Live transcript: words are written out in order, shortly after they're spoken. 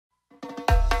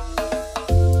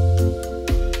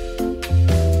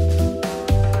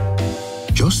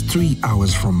3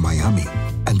 hours from Miami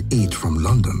and 8 from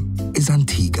London is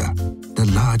Antigua, the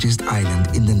largest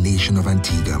island in the nation of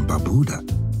Antigua and Barbuda.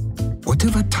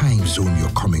 Whatever time zone you're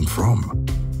coming from,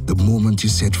 the moment you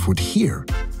set foot here,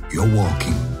 you're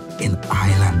walking in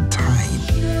island time.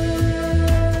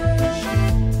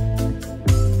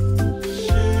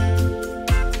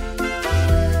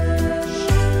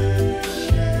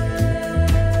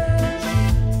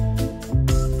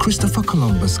 Christopher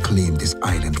Columbus claimed this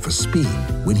island for Spain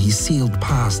when he sailed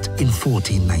past in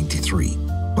 1493,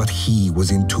 but he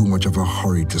was in too much of a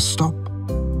hurry to stop.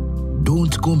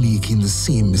 Don't go making the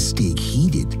same mistake he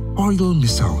did, or you'll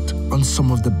miss out on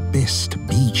some of the best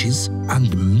beaches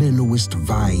and mellowest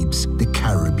vibes the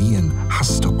Caribbean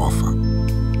has to offer.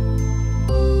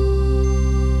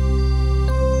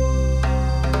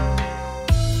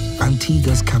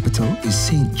 Antigua's capital is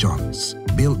St. John's,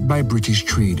 built by British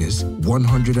traders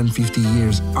 150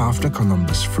 years after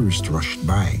Columbus first rushed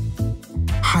by.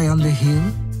 High on the hill,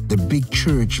 the big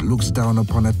church looks down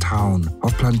upon a town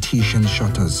of plantation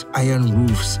shutters, iron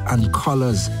roofs, and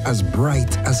colors as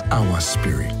bright as our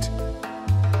spirit.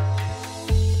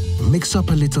 Mix up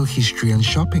a little history and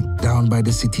shopping down by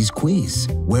the city's quays,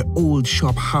 where old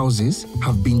shop houses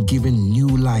have been given new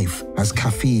life as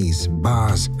cafes,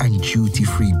 bars, and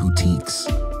duty-free boutiques.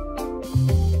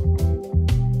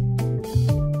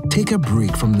 Take a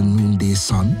break from the noonday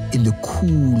sun in the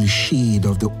cool shade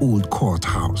of the old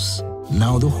Courthouse,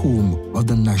 now the home of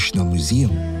the National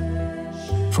Museum.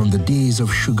 From the days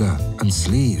of sugar and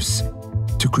slaves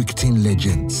to cricketing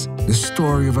legends, the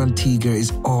story of Antigua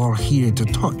is all here to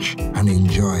touch and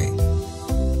enjoy.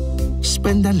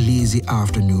 Spend a lazy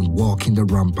afternoon walking the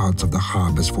ramparts of the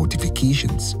harbor's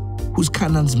fortifications, whose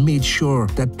cannons made sure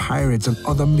that pirates and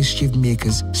other mischief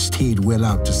makers stayed well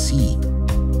out to sea.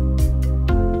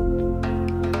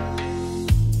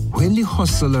 When the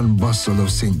hustle and bustle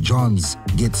of St. John's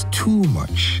gets too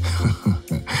much,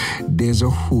 there's a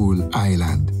whole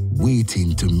island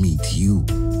waiting to meet you.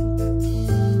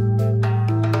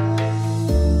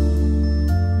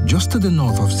 Just to the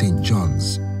north of St.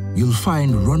 John's, you'll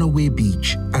find Runaway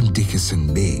Beach and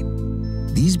Dickenson Bay.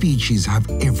 These beaches have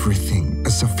everything a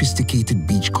sophisticated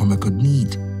beachcomber could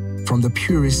need, from the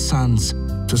purest sands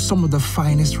to some of the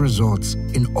finest resorts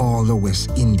in all the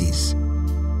West Indies.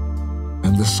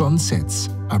 And the sunsets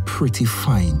are pretty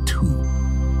fine too.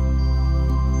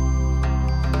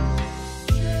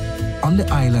 On the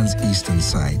island's eastern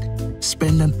side,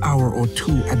 spend an hour or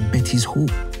two at Betty's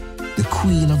Hope, the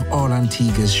queen of all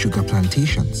Antigua's sugar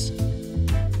plantations.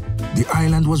 The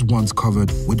island was once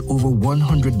covered with over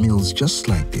 100 mills just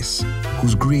like this,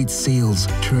 whose great sails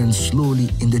turn slowly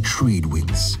in the trade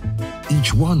winds,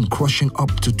 each one crushing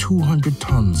up to 200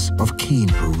 tons of cane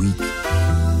per week.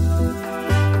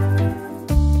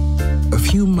 A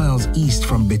few miles east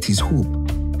from Betty's Hope,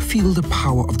 feel the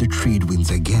power of the trade winds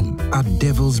again at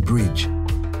Devil's Bridge,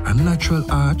 a natural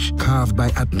arch carved by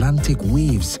Atlantic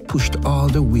waves pushed all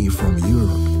the way from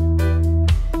Europe.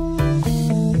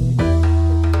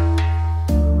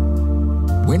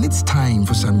 When it's time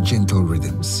for some gentle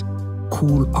rhythms,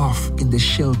 cool off in the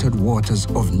sheltered waters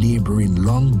of neighboring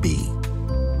Long Bay,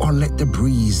 or let the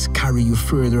breeze carry you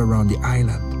further around the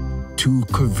island to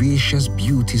curvaceous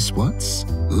beauty spots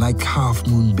like Half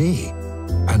Moon Bay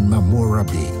and Mamora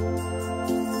Bay.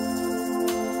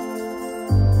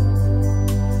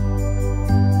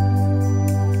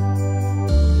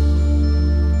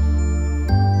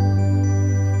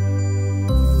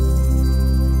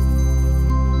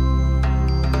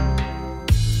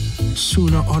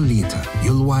 Sooner or later,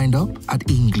 you'll wind up at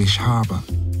English Harbour,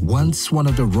 once one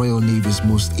of the Royal Navy's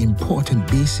most important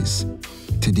bases.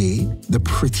 Today, the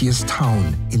prettiest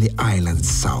town in the island's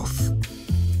south.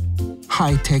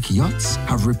 High-tech yachts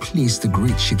have replaced the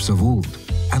great ships of old,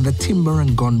 and the timber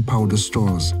and gunpowder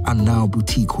stores are now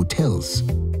boutique hotels.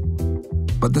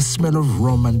 But the smell of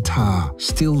rum and tar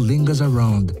still lingers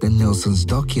around the Nelson's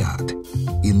dockyard,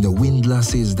 in the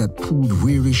windlasses that pulled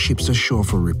weary ships ashore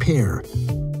for repair,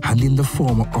 and in the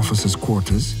former officers'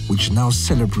 quarters, which now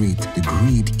celebrate the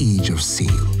great age of sail.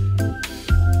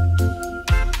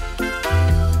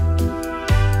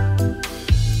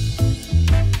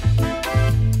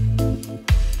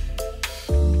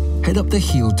 Head up the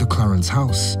hill to Clarence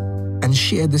House and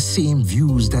share the same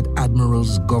views that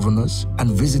admirals, governors, and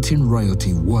visiting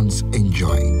royalty once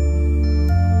enjoyed.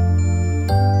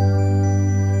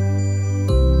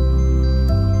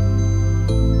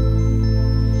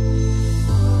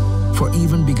 For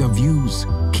even bigger views,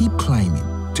 keep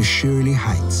climbing to Shirley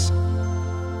Heights.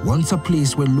 Once a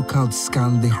place where lookouts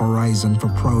scanned the horizon for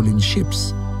prowling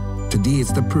ships, today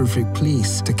it's the perfect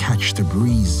place to catch the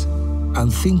breeze.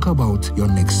 and think about your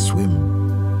next swim.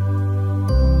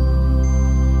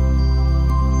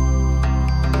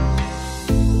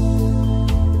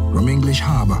 From English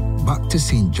Harbour back to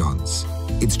St. John's,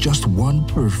 it's just one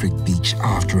perfect beach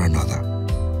after another.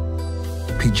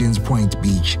 Pigeons Point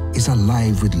Beach is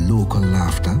alive with local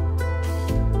laughter.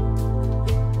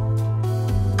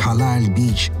 Carlisle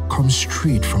Beach comes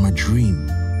straight from a dream.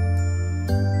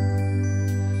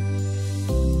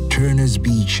 Turner's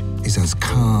Beach is as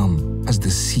calm as the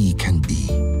sea can be.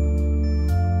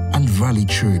 And Valley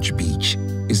Church Beach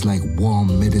is like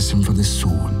warm medicine for the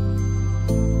soul.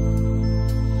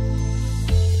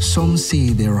 Some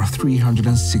say there are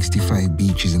 365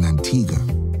 beaches in Antigua,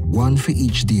 one for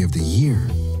each day of the year,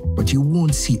 but you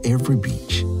won't see every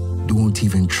beach. Don't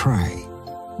even try.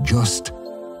 Just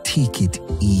take it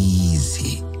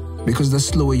easy. Because the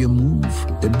slower you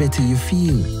move, the better you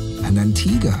feel. And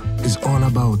Antigua is all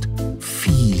about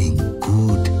feeling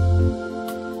good.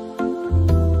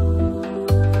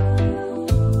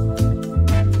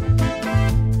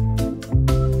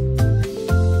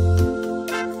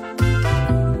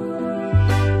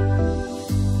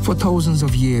 For thousands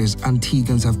of years,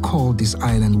 Antiguans have called this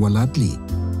island Waladli,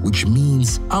 which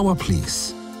means our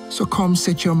place. So come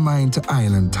set your mind to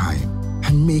island time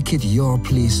and make it your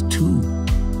place too.